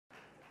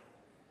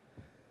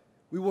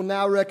We will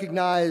now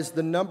recognize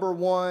the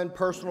 #1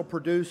 personal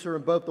producer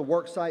in both the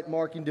Worksite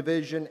Marketing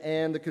Division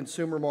and the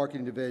Consumer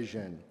Marketing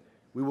Division.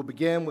 We will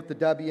begin with the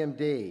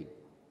WMD.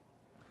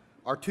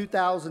 Our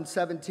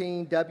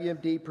 2017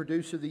 WMD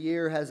Producer of the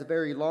Year has a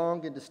very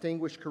long and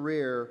distinguished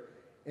career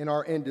in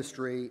our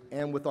industry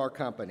and with our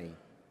company.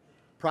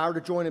 Prior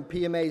to joining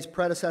PMA's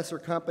predecessor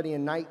company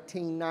in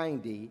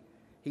 1990,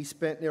 he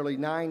spent nearly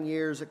 9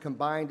 years at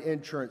Combined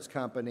Insurance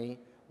Company,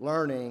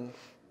 learning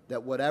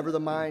that whatever the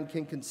mind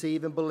can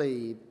conceive and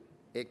believe,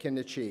 it can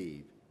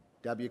achieve.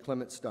 W.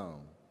 Clement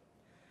Stone.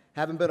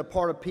 Having been a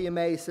part of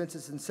PMA since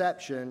its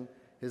inception,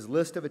 his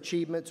list of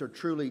achievements are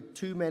truly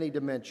too many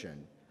to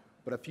mention,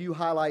 but a few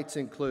highlights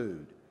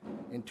include: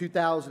 in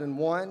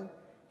 2001,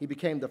 he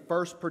became the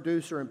first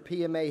producer in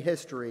PMA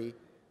history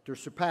to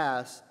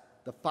surpass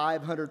the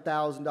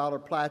 $500,000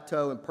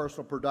 plateau in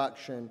personal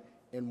production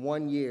in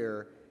 1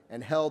 year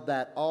and held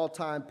that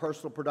all-time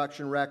personal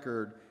production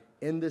record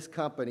in this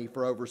company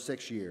for over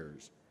 6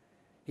 years.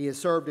 He has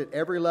served at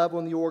every level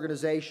in the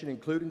organization,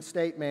 including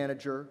state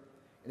manager,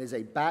 and is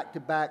a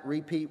back-to-back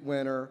repeat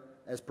winner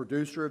as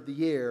Producer of the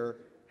Year,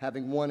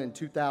 having won in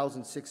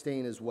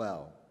 2016 as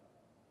well.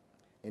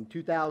 In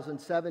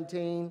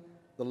 2017,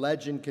 the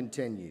legend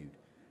continued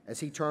as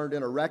he turned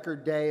in a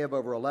record day of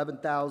over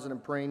 $11,000 in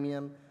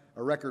premium,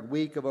 a record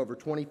week of over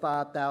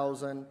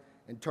 $25,000,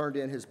 and turned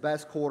in his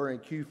best quarter in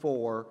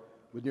Q4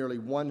 with nearly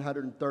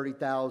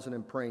 $130,000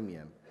 in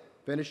premium,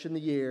 finishing the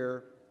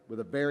year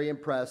with a very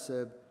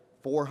impressive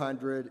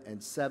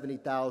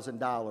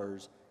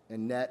 $470,000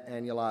 in net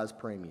annualized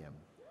premium.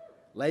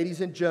 Ladies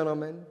and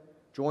gentlemen,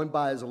 joined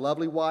by his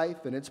lovely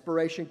wife and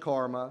inspiration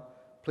Karma,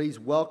 please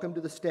welcome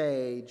to the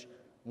stage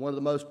one of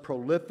the most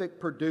prolific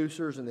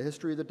producers in the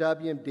history of the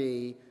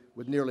WMD,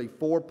 with nearly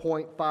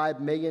 $4.5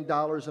 million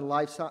in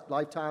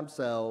lifetime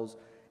sales,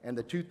 and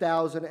the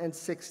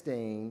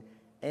 2016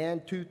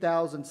 and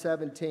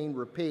 2017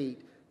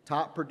 repeat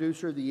Top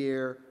Producer of the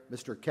Year,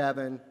 Mr.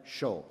 Kevin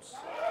Schultz.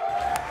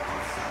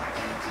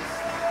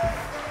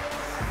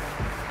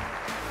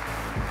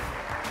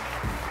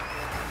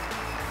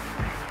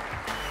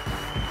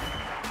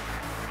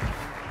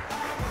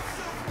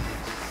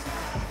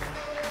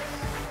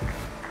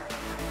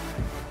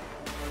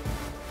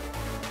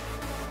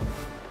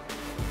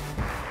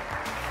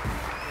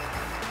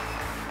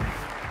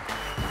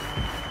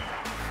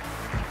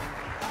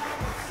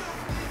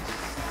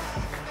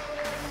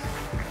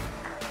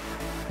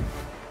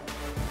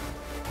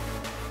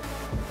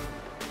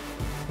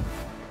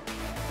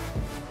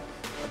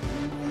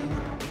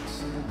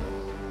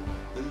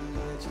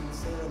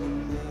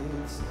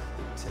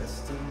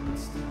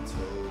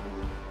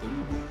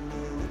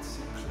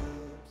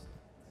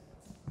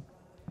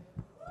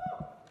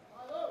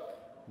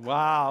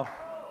 Wow.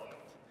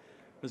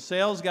 The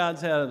sales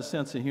gods had a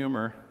sense of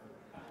humor.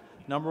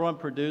 #1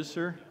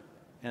 producer,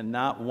 and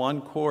not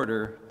 1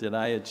 quarter did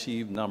I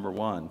achieve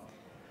 #1.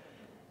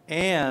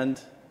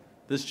 And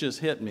this just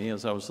hit me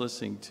as I was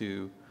listening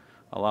to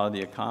a lot of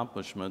the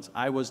accomplishments.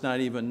 I was not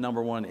even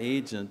 #1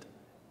 agent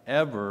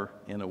ever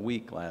in a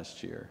week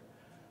last year.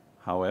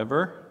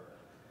 However,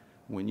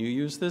 when you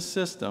use this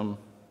system,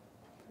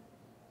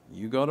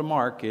 you go to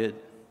market,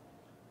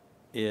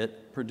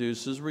 it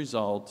produces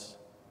results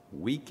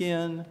week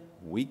in,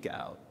 week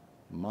out,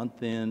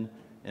 month in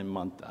and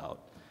month out.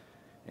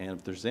 And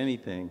if there's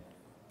anything,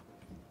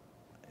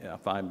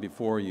 if I'm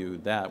before you,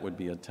 that would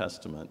be a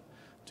testament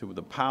to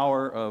the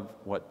power of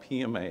what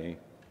PMA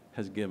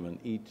has given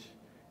each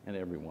and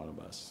every one of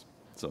us.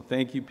 So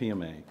thank you,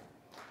 PMA.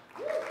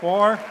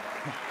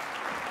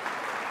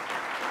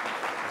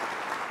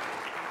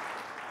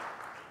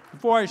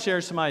 Before I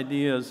share some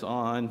ideas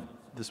on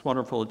this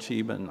wonderful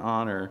achievement and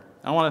honor,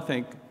 I want to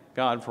thank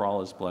God for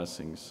all his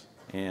blessings.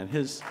 And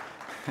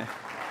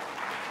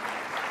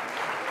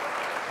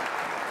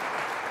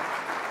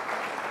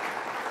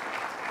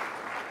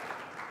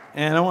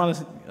I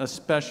want a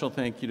special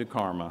thank you to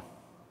Karma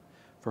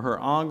for her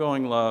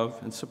ongoing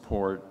love and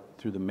support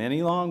through the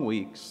many long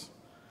weeks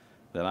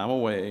that I'm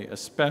away,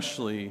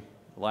 especially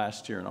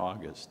last year in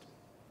August.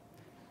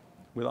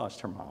 We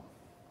lost her mom.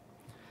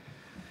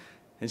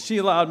 And she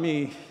allowed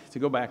me to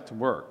go back to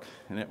work,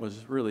 and it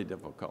was really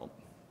difficult.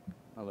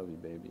 I love you,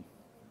 baby.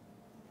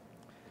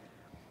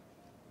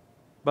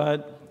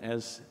 But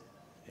as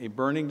a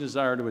burning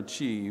desire to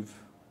achieve,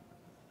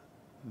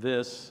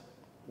 this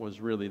was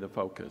really the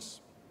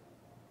focus.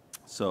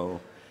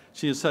 So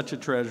she is such a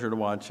treasure to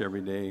watch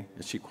every day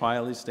as she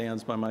quietly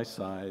stands by my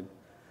side,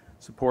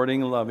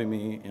 supporting and loving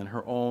me in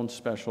her own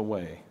special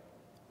way.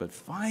 But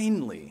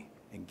finally,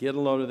 and get a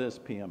load of this,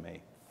 PMA,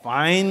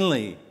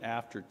 finally,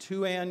 after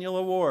 2 annual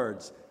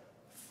awards,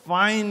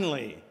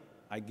 finally,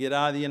 I get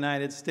out of the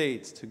United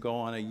States to go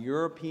on a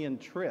European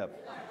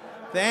trip.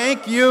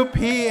 Thank you,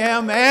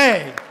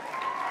 PMA.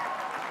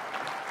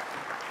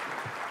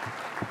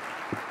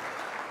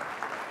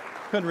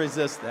 Couldn't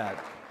resist that.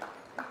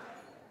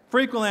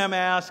 Frequently I'm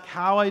asked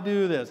how I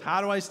do this. How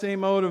do I stay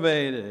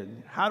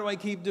motivated? How do I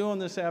keep doing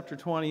this after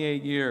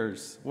 28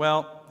 years?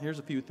 Well, here's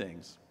a few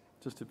things,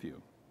 just a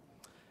few.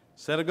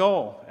 Set a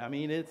goal. I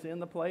mean, it's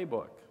in the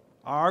playbook.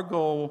 Our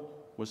goal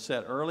was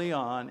set early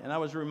on, and I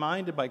was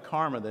reminded by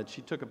Karma that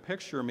she took a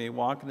picture of me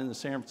walking in the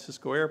San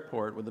Francisco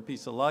airport with a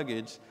piece of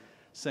luggage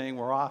saying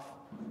we're off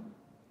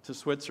to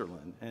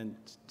Switzerland. And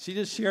she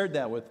just shared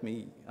that with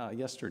me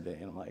yesterday,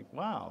 and I'm like,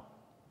 wow.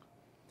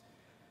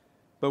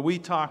 But we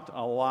talked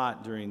a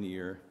lot during the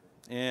year,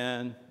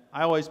 and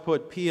I always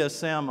put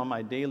PSM on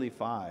my daily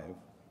 5,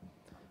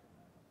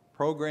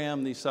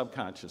 program the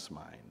subconscious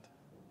mind.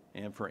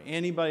 And for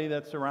anybody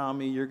that's around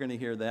me, you're going to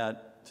hear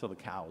that till the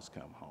cows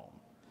come home.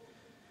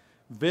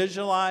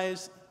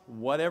 Visualize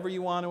whatever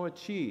you want to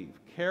achieve.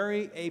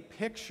 Carry a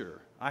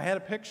picture. I had a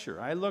picture.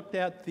 I looked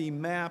at the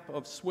map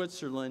of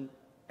Switzerland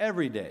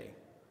every day,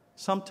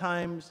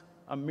 sometimes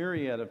a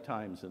myriad of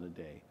times in a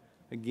day.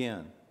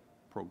 Again,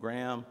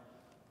 program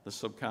the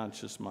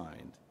subconscious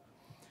mind.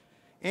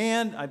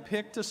 And I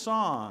picked a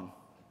song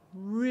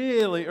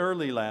really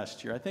early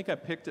last year. I think I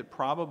picked it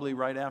probably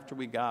right after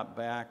we got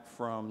back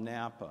from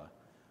Napa.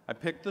 I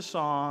picked the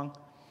song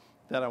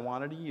that I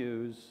wanted to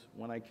use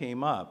when I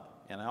came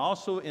up. And I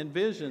also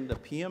envisioned the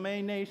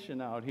PMA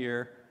Nation out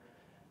here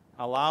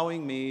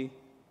allowing me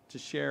to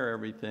share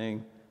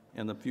everything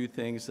and the few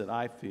things that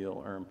I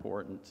feel are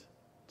important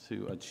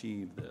to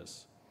achieve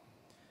this.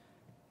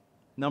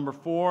 Number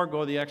 4,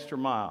 go the extra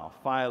mile,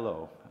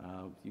 Philo.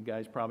 You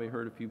guys probably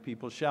heard a few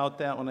people shout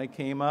that when I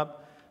came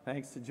up.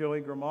 Thanks to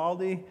Joey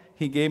Grimaldi.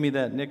 He gave me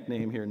that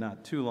nickname here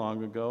not too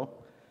long ago.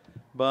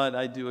 But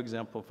I do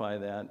exemplify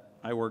that.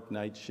 I work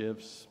night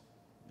shifts.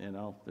 You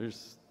know,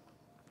 there's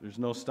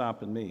no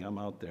stopping me. I'm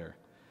out there.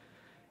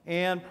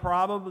 And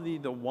probably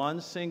the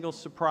one single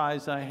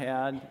surprise I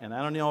had, and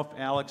I don't know if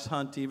Alex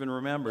Hunt even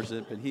remembers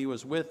it, but he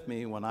was with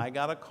me when I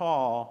got a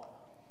call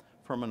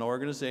from an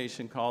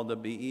organization called the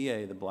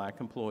BEA, the Black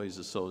Employees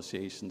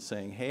Association,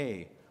 saying,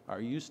 hey,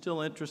 are you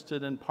still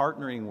interested in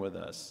partnering with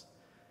us?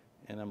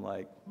 And I'm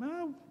like,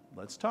 well,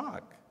 let's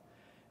talk.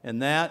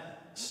 And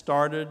that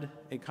started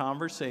a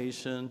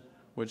conversation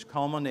which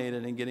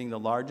culminated in getting the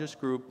largest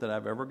group that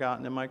I've ever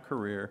gotten in my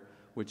career,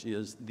 which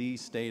is the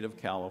state of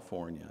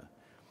California.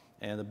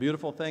 And the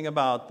beautiful thing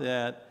about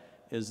that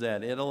is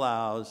that it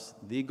allows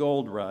the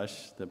gold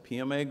rush, the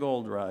PMA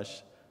gold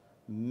rush,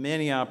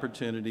 many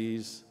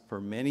opportunities for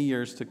many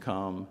years to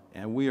come,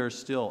 and we are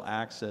still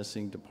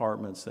accessing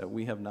departments that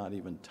we have not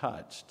even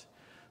touched.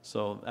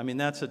 So, I mean,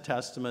 that's a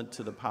testament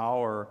to the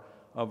power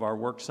of our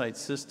worksite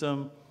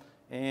system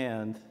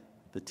and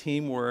the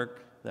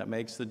teamwork that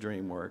makes the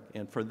dream work.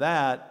 And for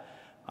that,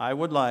 I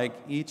would like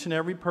each and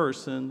every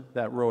person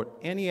that wrote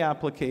any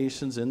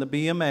applications in the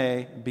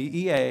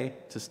BEA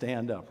to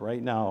stand up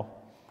right now.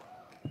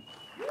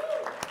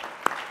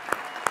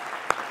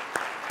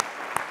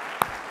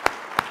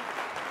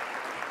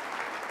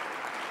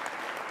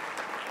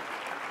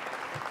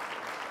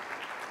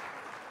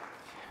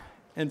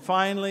 And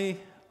finally,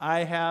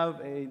 I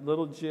have a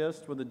little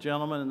gist with a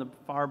gentleman in the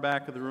far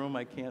back of the room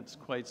I can't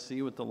quite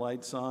see with the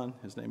lights on.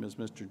 His name is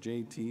Mr.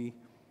 JT,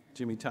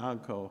 Jimmy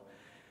Tonko.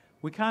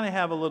 We kind of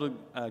have a little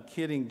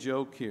kidding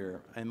joke here.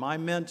 And my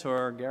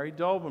mentor, Gary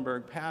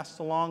Dolbenberg, passed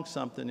along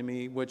something to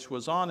me which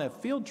was on a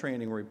field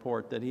training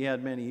report that he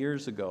had many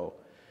years ago.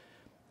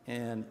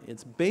 And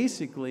it's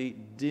basically,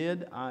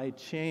 did I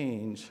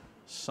change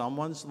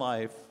someone's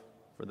life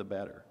for the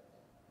better?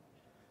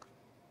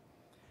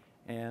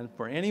 And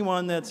for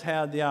anyone that's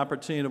had the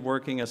opportunity of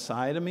working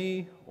aside of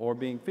me or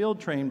being field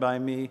trained by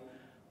me,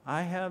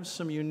 I have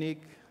some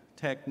unique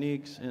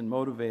techniques in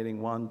motivating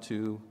one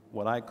to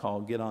what I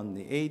call get on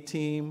the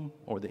A-team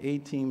or the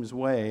A-team's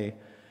way,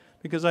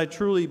 because I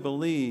truly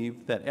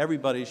believe that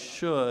everybody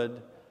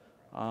should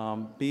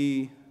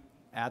be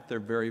at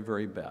their very,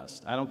 very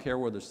best. I don't care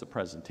whether it's the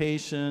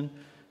presentation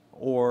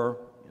or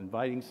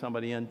inviting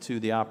somebody into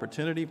the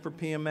opportunity for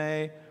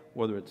PMA,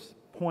 whether it's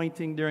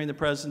pointing during the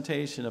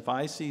presentation. If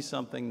I see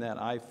something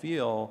that I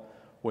feel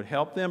would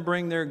help them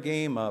bring their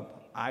game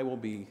up, I will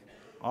be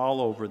all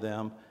over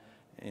them,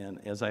 and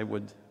as I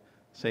would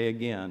say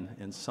again,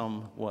 in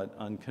somewhat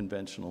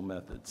unconventional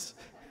methods.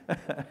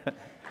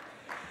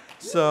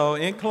 So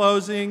in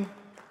closing,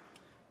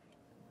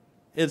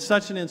 it's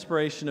such an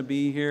inspiration to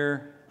be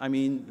here. I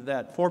mean,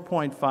 that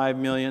 4.5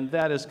 million,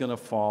 that is going to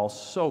fall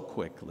so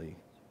quickly.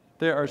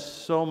 There are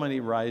so many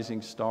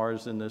rising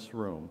stars in this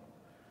room.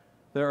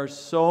 There are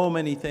so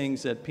many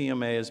things that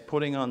PMA is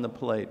putting on the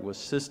plate with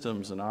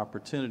systems and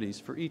opportunities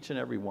for each and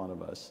every one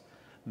of us.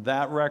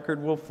 That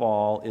record will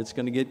fall. It's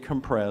going to get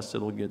compressed.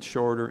 It'll get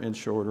shorter and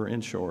shorter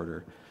and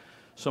shorter.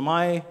 So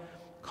my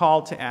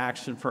call to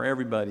action for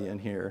everybody in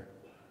here,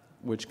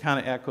 which kind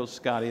of echoes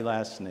Scotty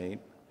last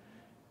night,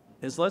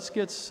 is let's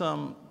get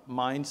some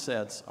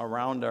mindsets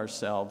around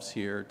ourselves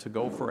here to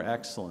go for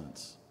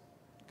excellence.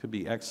 It could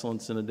be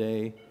excellence in a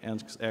day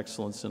and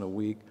excellence in a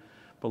week,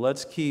 but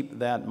let's keep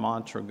that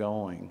mantra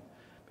going,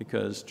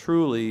 because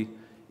truly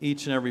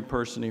each and every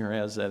person here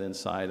has that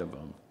inside of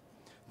them.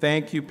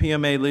 Thank you,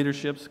 PMA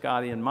leadership,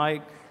 Scotty and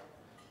Mike,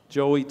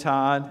 Joey,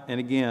 Todd, and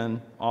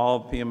again, all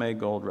of PMA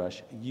Gold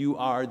Rush. You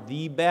are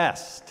the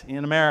best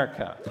in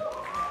America.